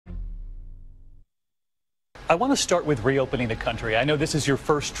I want to start with reopening the country. I know this is your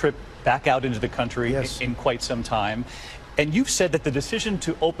first trip back out into the country in quite some time. And you've said that the decision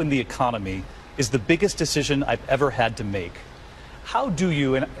to open the economy is the biggest decision I've ever had to make. How do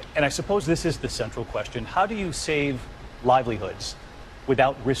you, and I suppose this is the central question, how do you save livelihoods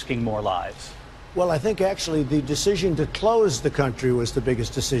without risking more lives? Well, I think actually the decision to close the country was the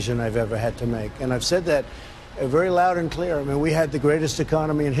biggest decision I've ever had to make. And I've said that very loud and clear. I mean, we had the greatest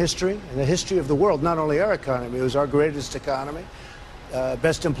economy in history, in the history of the world, not only our economy, it was our greatest economy.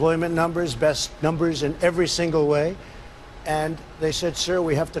 Best employment numbers, best numbers in every single way. And they said, sir,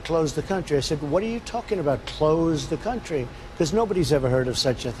 we have to close the country. I said, what are you talking about, close the country? Because nobody's ever heard of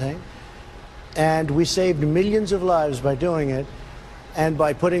such a thing. And we saved millions of lives by doing it. And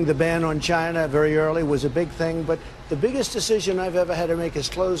by putting the ban on China very early was a big thing. But the biggest decision I've ever had to make is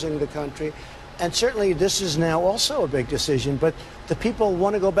closing the country. And certainly this is now also a big decision, but the people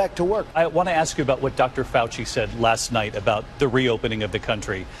want to go back to work. I want to ask you about what Dr. Fauci said last night about the reopening of the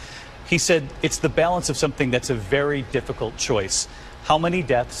country. He said it's the balance of something that's a very difficult choice. How many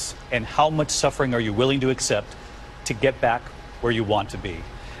deaths and how much suffering are you willing to accept to get back where you want to be?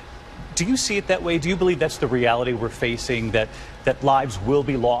 Do you see it that way? Do you believe that's the reality we're facing, that lives will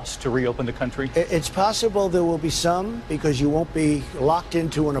be lost to reopen the country? It's possible there will be some, because you won't be locked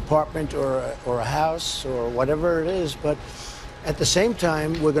into an apartment or a house or whatever it is. But at the same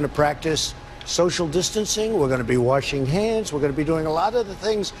time, we're going to practice social distancing. We're going to be washing hands. We're going to be doing a lot of the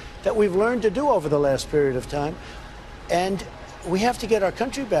things that we've learned to do over the last period of time. And we have to get our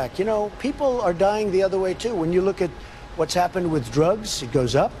country back. You know, people are dying the other way, too. When you look at what's happened with drugs, it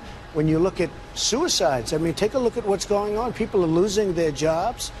goes up. When you look at suicides, I mean, take a look at what's going on. People are losing their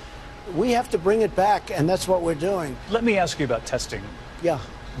jobs. We have to bring it back, and that's what we're doing. Let me ask you about testing. Yeah.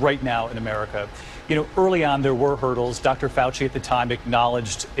 Right now in America. You know, early on there were hurdles. Dr. Fauci at the time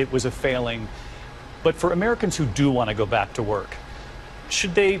acknowledged it was a failing. But for Americans who do want to go back to work,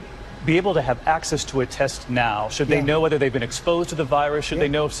 should they be able to have access to a test now? Should they know whether they've been exposed to the virus? Should they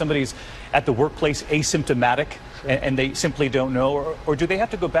know if somebody's at the workplace asymptomatic and they simply don't know? Or do they have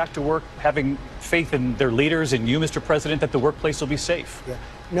to go back to work having faith in their leaders and you, Mr. President, that the workplace will be safe? Yeah.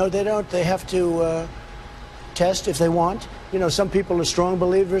 No, they don't. They have to test if they want. You know, some people are strong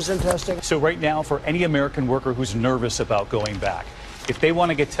believers in testing. So right now, for any American worker who's nervous about going back, if they want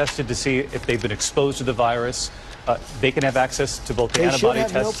to get tested to see if they've been exposed to the virus, they can have access to both the antibody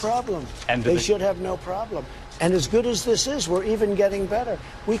tests. They should have no problem. And they should have no problem. And as good as this is, we're even getting better.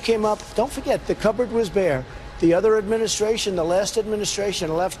 We came up, don't forget, the cupboard was bare. The other administration, the last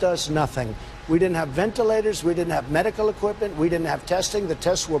administration, left us nothing. We didn't have ventilators. We didn't have medical equipment. We didn't have testing. The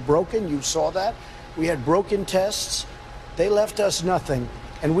tests were broken. You saw that. We had broken tests. They left us nothing.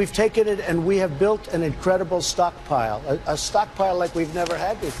 And we've taken it and we have built an incredible stockpile, a stockpile like we've never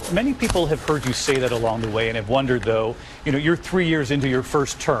had before. Many people have heard you say that along the way and have wondered, though, you know, you're 3 years into your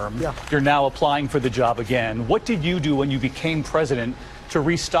first term. Yeah. You're now applying for the job again. What did you do when you became president to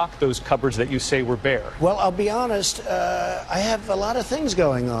restock those cupboards that you say were bare? Well, I'll be honest, I have a lot of things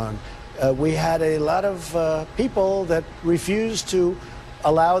going on. We had a lot of people that refused to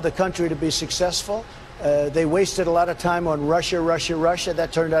allow the country to be successful. They wasted a lot of time on Russia, Russia, Russia.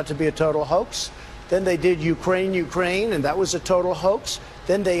 That turned out to be a total hoax. Then they did Ukraine, Ukraine, and that was a total hoax.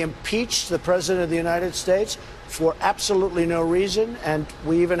 Then they impeached the President of the United States for absolutely no reason, and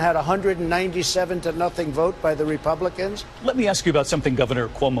we even had a 197-0 vote by the Republicans. Let me ask you about something Governor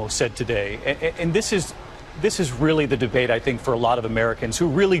Cuomo said today, and this is really the debate, I think, for a lot of Americans who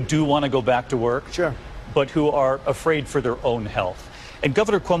really do want to go back to work, sure, but who are afraid for their own health. And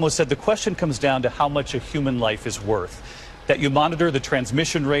Governor Cuomo said the question comes down to how much a human life is worth, that you monitor the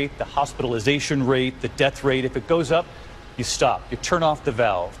transmission rate, the hospitalization rate, the death rate. If it goes up, you stop, you turn off the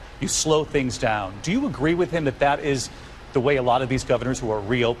valve, you slow things down. Do you agree with him that that is the way a lot of these governors who are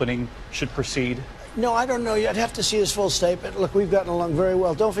reopening should proceed? No, I don't know. I'd have to see his full statement. Look, we've gotten along very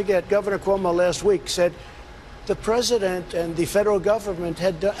well. Don't forget, Governor Cuomo last week said the president and the federal government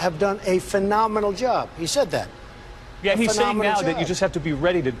have done a phenomenal job. He said that. Yeah, he's saying now that you just have to be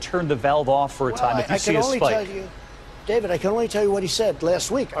ready to turn the valve off for a time if you see a spike. David, I can only tell you what he said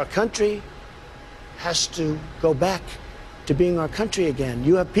last week. Our country has to go back to being our country again.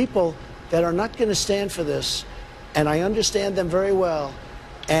 You have people that are not going to stand for this, and I understand them very well.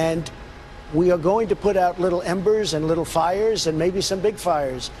 And we are going to put out little embers and little fires and maybe some big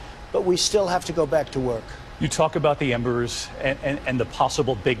fires, but we still have to go back to work. You talk about the embers and the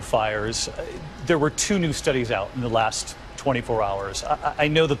possible big fires. There were 2 new studies out in the last 24 hours. I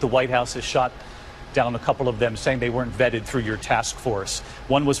know that the White House has shot down a couple of them, saying they weren't vetted through your task force.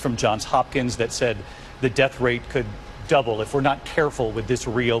 One was from Johns Hopkins that said the death rate could double if we're not careful with this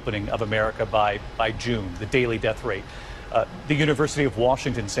reopening of America by June, the daily death rate. The University of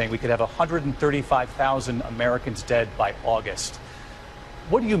Washington saying we could have 135,000 Americans dead by August.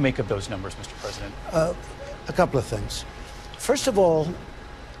 What do you make of those numbers, Mr. President? A couple of things. First of all,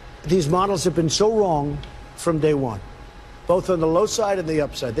 these models have been so wrong from day one, both on the low side and the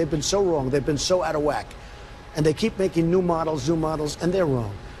upside. They've been so wrong. They've been so out of whack. And they keep making new models, and they're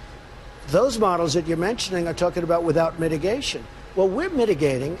wrong. Those models that you're mentioning are talking about without mitigation. Well, we're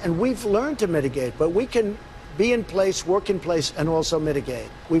mitigating, and we've learned to mitigate, but we can be in place, work in place, and also mitigate.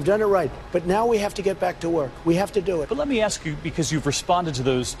 We've done it right, but now we have to get back to work. We have to do it. But let me ask you, because you've responded to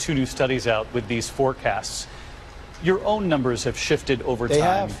those two new studies out with these forecasts, your own numbers have shifted over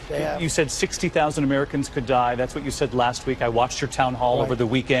time. They have. You said 60,000 Americans could die. That's what you said last week. I watched your town hall over the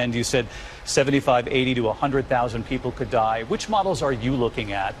weekend. You said 75, 80 to 100,000 people could die. Which models are you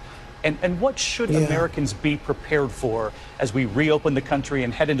looking at? And what should Americans be prepared for as we reopen the country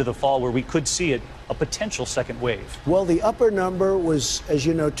and head into the fall where we could see a potential second wave? Well, the upper number was, as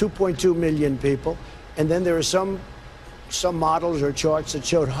you know, 2.2 million people. And then there are some models or charts that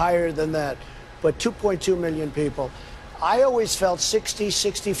showed higher than that. But 2.2 million people. I always felt 60,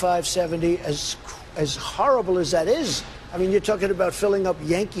 65, 70, as horrible as that is. I mean, you're talking about filling up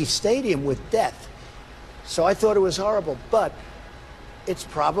Yankee Stadium with death. So I thought it was horrible. But it's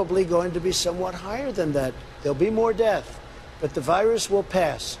probably going to be somewhat higher than that. There'll be more death, but the virus will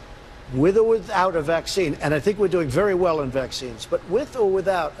pass with or without a vaccine. And I think we're doing very well in vaccines, but with or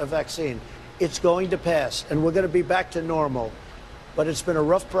without a vaccine, it's going to pass and we're going to be back to normal. But it's been a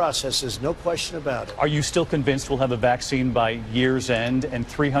rough process, there's no question about it. Are you still convinced we'll have a vaccine by year's end and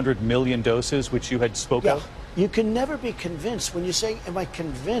 300 million doses, which you had spoke of? You can never be convinced. When you say, am I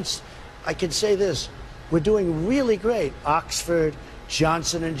convinced? I can say this, we're doing really great. Oxford,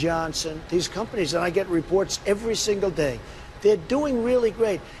 Johnson & Johnson, these companies, and I get reports every single day. They're doing really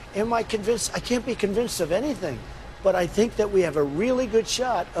great. Am I convinced? I can't be convinced of anything, but I think that we have a really good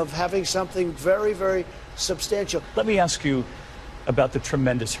shot of having something very, very substantial. Let me ask you about the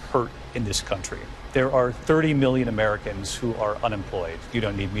tremendous hurt in this country. There are 30 million Americans who are unemployed. You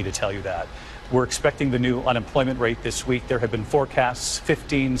don't need me to tell you that. We're expecting the new unemployment rate this week. There have been forecasts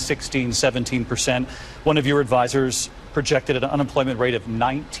 15, 16, 17%. One of your advisors projected an unemployment rate of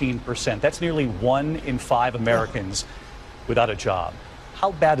 19%. That's nearly 1 in 5 Americans without a job.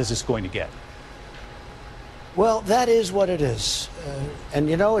 How bad is this going to get? Well, that is what it is. And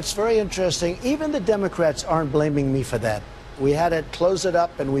you know, it's very interesting. Even the Democrats aren't blaming me for that. We had to close it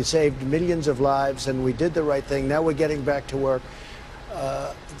up and we saved millions of lives and we did the right thing. Now we're getting back to work.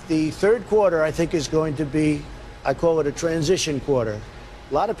 The third quarter, I think, is going to be, I call it a transition quarter.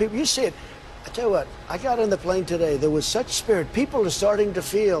 A lot of people, you see it. I tell you what, I got on the plane today. There was such spirit. People are starting to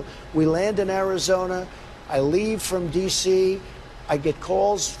feel. We land in Arizona. I leave from D.C. I get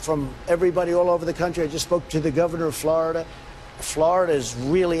calls from everybody all over the country. I just spoke to the governor of Florida. Florida is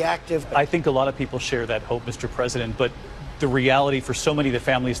really active. I think a lot of people share that hope, Mr. President, but the reality for so many of the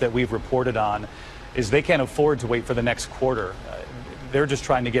families that we've reported on is they can't afford to wait for the next quarter. They're just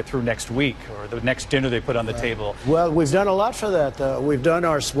trying to get through next week or the next dinner they put on the table. Well, we've done a lot for that. We've done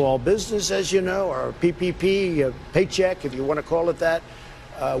our small business, as you know, our PPP, paycheck, if you want to call it that,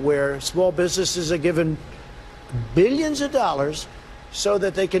 where small businesses are given billions of dollars so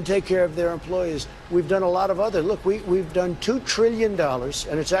that they can take care of their employees. We've done a lot of other. Look, we've done $2 trillion,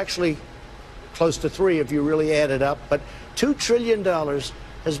 and it's actually close to 3 if you really add it up, but $2 trillion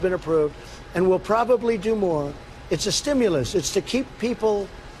has been approved, and we'll probably do more. It's a stimulus. It's to keep people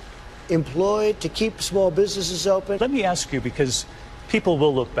employed, to keep small businesses open. Let me ask you, because people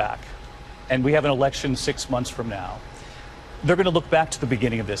will look back, and we have an election 6 months from now. They're going to look back to the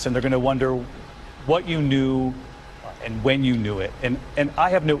beginning of this, and they're going to wonder what you knew and when you knew it. And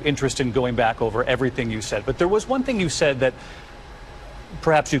I have no interest in going back over everything you said, but there was one thing you said that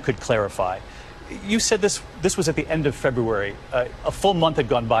perhaps you could clarify. You said this was at the end of February. A full month had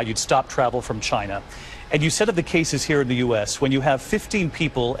gone by. You'd stopped travel from China. And you said of the cases here in the U.S., when you have 15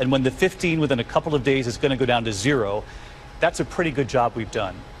 people and when the 15 within a couple of days is going to go down to 0, that's a pretty good job we've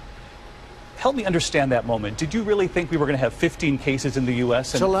done. Help me understand that moment. Did you really think we were going to have 15 cases in the U.S.?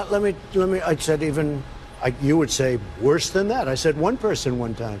 So let me, I said you would say worse than that. I said 1 person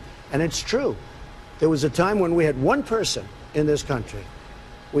one time. And it's true. There was a time when we had 1 person in this country.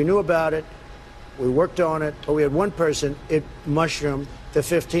 We knew about it. We worked on it. But we had 1 person. It mushroomed. The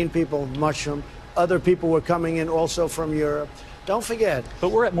 15 people mushroomed. Other people were coming in also from Europe. Don't forget. But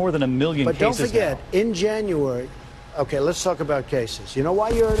we're at more than 1 million cases now. But don't forget, in January, okay, let's talk about cases. You know why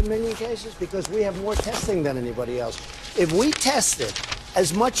you're at 1 million cases? Because we have more testing than anybody else. If we tested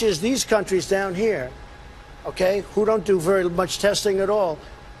as much as these countries down here, okay, who don't do very much testing at all.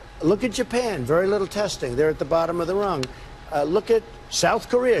 Look at Japan, very little testing. They're at the bottom of the rung. Look at South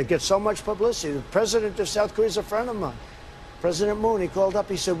Korea, gets so much publicity. The president of South Korea is a friend of mine. President Moon, he called up,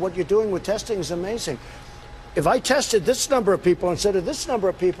 he said, what you're doing with testing is amazing. If I tested this number of people instead of this number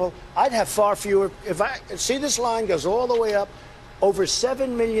of people, I'd have far fewer. If I see this line goes all the way up, over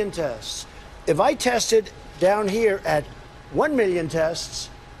 7 million tests. If I tested down here at 1 million tests,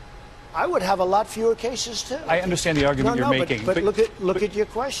 I would have a lot fewer cases too. I understand the argument you're making. But look at your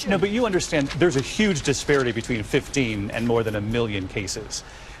question. No, but you understand there's a huge disparity between 15 and more than 1 million cases.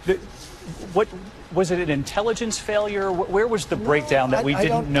 What was it, an intelligence failure? Where was the breakdown that we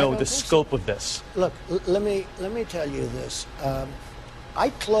didn't know the scope of this? Look, let me tell you this. I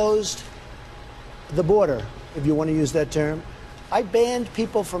closed the border, if you want to use that term. I banned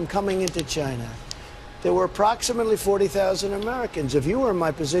people from coming into China. There were approximately 40,000 Americans. If you were in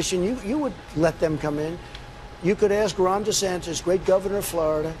my position, you would let them come in. You could ask Ron DeSantis, great governor of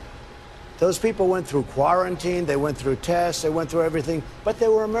Florida. Those people went through quarantine, they went through tests, they went through everything, but they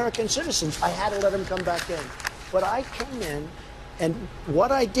were American citizens. I had to let them come back in. But I came in, and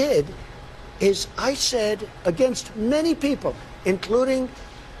what I did is I said against many people, including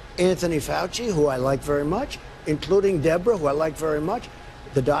Anthony Fauci, who I like very much, including Deborah, who I like very much,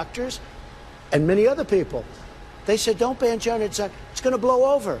 the doctors, and many other people. They said, don't ban China, it's going to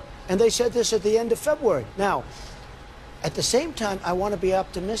blow over. And they said this at the end of February. Now, at the same time, I want to be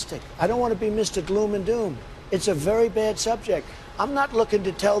optimistic. I don't want to be Mr. Gloom and Doom. It's a very bad subject. I'm not looking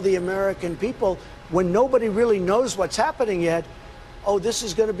to tell the American people, when nobody really knows what's happening yet, oh, this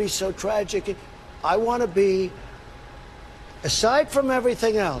is going to be so tragic. I want to be, aside from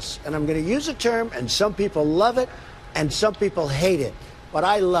everything else, and I'm going to use a term, and some people love it, and some people hate it, but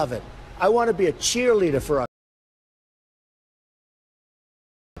I love it. I want to be a cheerleader for us.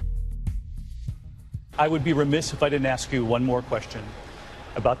 I would be remiss if I didn't ask you one more question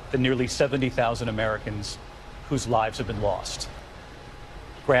about the nearly 70,000 Americans whose lives have been lost.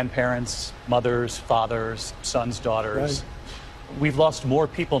 Grandparents, mothers, fathers, sons, daughters. Right. We've lost more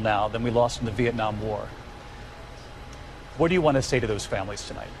people now than we lost in the Vietnam War. What do you want to say to those families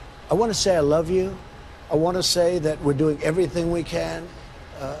tonight? I want to say I love you. I want to say that we're doing everything we can.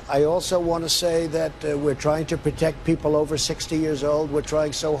 I also want to say that we're trying to protect people over 60 years old. We're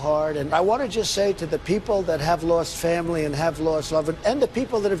trying so hard. And I want to just say to the people that have lost family and have lost loved ones, and the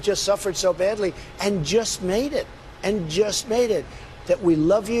people that have just suffered so badly and just made it, that we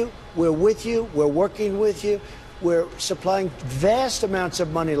love you, we're with you, we're working with you, we're supplying vast amounts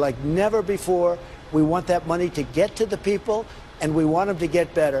of money like never before. We want that money to get to the people, and we want them to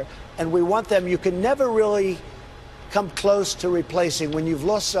get better. And we want them, you can never really come close to replacing when you've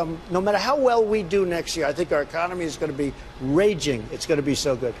lost some. No matter how well we do next year, I think our economy is going to be raging. It's going to be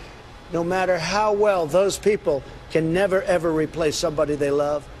so good. No matter how well, those people can never, ever replace somebody they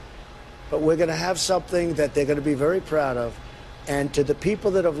love. But we're going to have something that they're going to be very proud of. And to the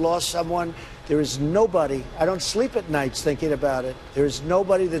people that have lost someone, there is nobody, I don't sleep at nights thinking about it. There is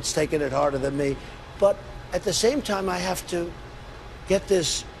nobody that's taken it harder than me. But at the same time, I have to get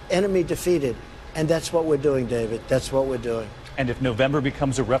this enemy defeated. And that's what we're doing, David. That's what we're doing. And if November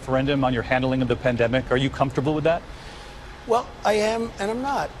becomes a referendum on your handling of the pandemic, are you comfortable with that? Well, I am, and I'm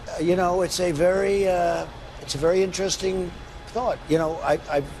not. You know, it's a very interesting thought. You know,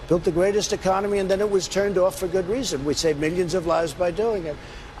 I built the greatest economy, and then it was turned off for good reason. We saved millions of lives by doing it.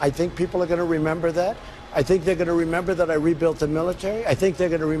 I think people are going to remember that. I think they're going to remember that I rebuilt the military. I think they're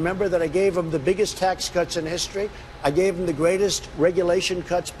going to remember that I gave them the biggest tax cuts in history. I gave them the greatest regulation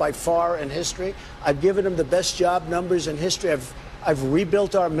cuts by far in history. I've given them the best job numbers in history. I've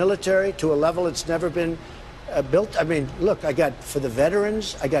rebuilt our military to a level it's never been built. I mean, look, I got, for the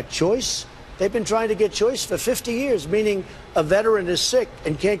veterans, I got choice. They've been trying to get choice for 50 years, meaning a veteran is sick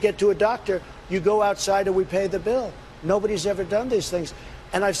and can't get to a doctor. You go outside and we pay the bill. Nobody's ever done these things.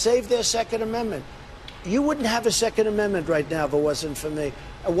 And I've saved their Second Amendment. You wouldn't have a Second Amendment right now if it wasn't for me.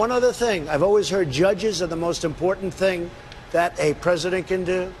 And one other thing, I've always heard judges are the most important thing that a president can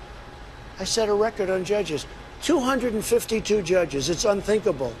do. I set a record on judges. 252 judges. It's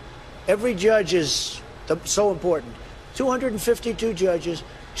unthinkable. Every judge is so important. 252 judges,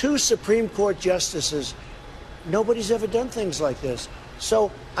 2 Supreme Court justices. Nobody's ever done things like this.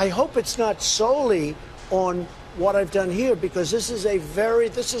 So I hope it's not solely on what I've done here, because this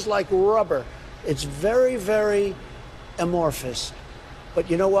is like rubber. It's very, very amorphous.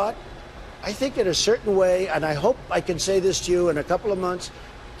 But you know what? I think in a certain way, and I hope I can say this to you in a couple of months,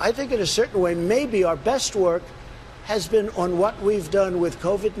 I think in a certain way, maybe our best work has been on what we've done with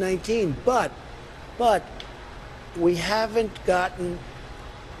COVID-19. But we haven't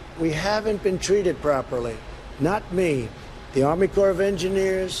been treated properly. not me, the Army Corps of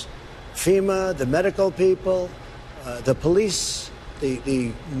Engineers, FEMA, the medical people, the police,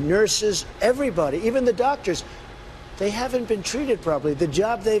 the nurses, everybody, even the doctors, they haven't been treated properly. The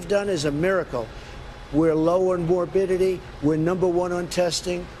job they've done is a miracle. We're low on morbidity. We're #1 on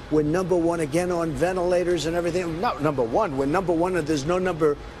testing. We're #1 again on ventilators and everything. Not #1. We're #1 and there's no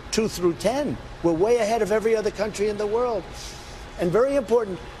number 2 through 10. We're way ahead of every other country in the world. And very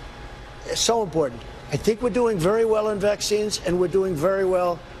important, so important. I think we're doing very well in vaccines and we're doing very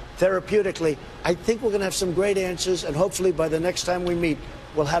well therapeutically. I think we're going to have some great answers, and hopefully by the next time we meet,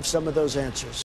 we'll have some of those answers.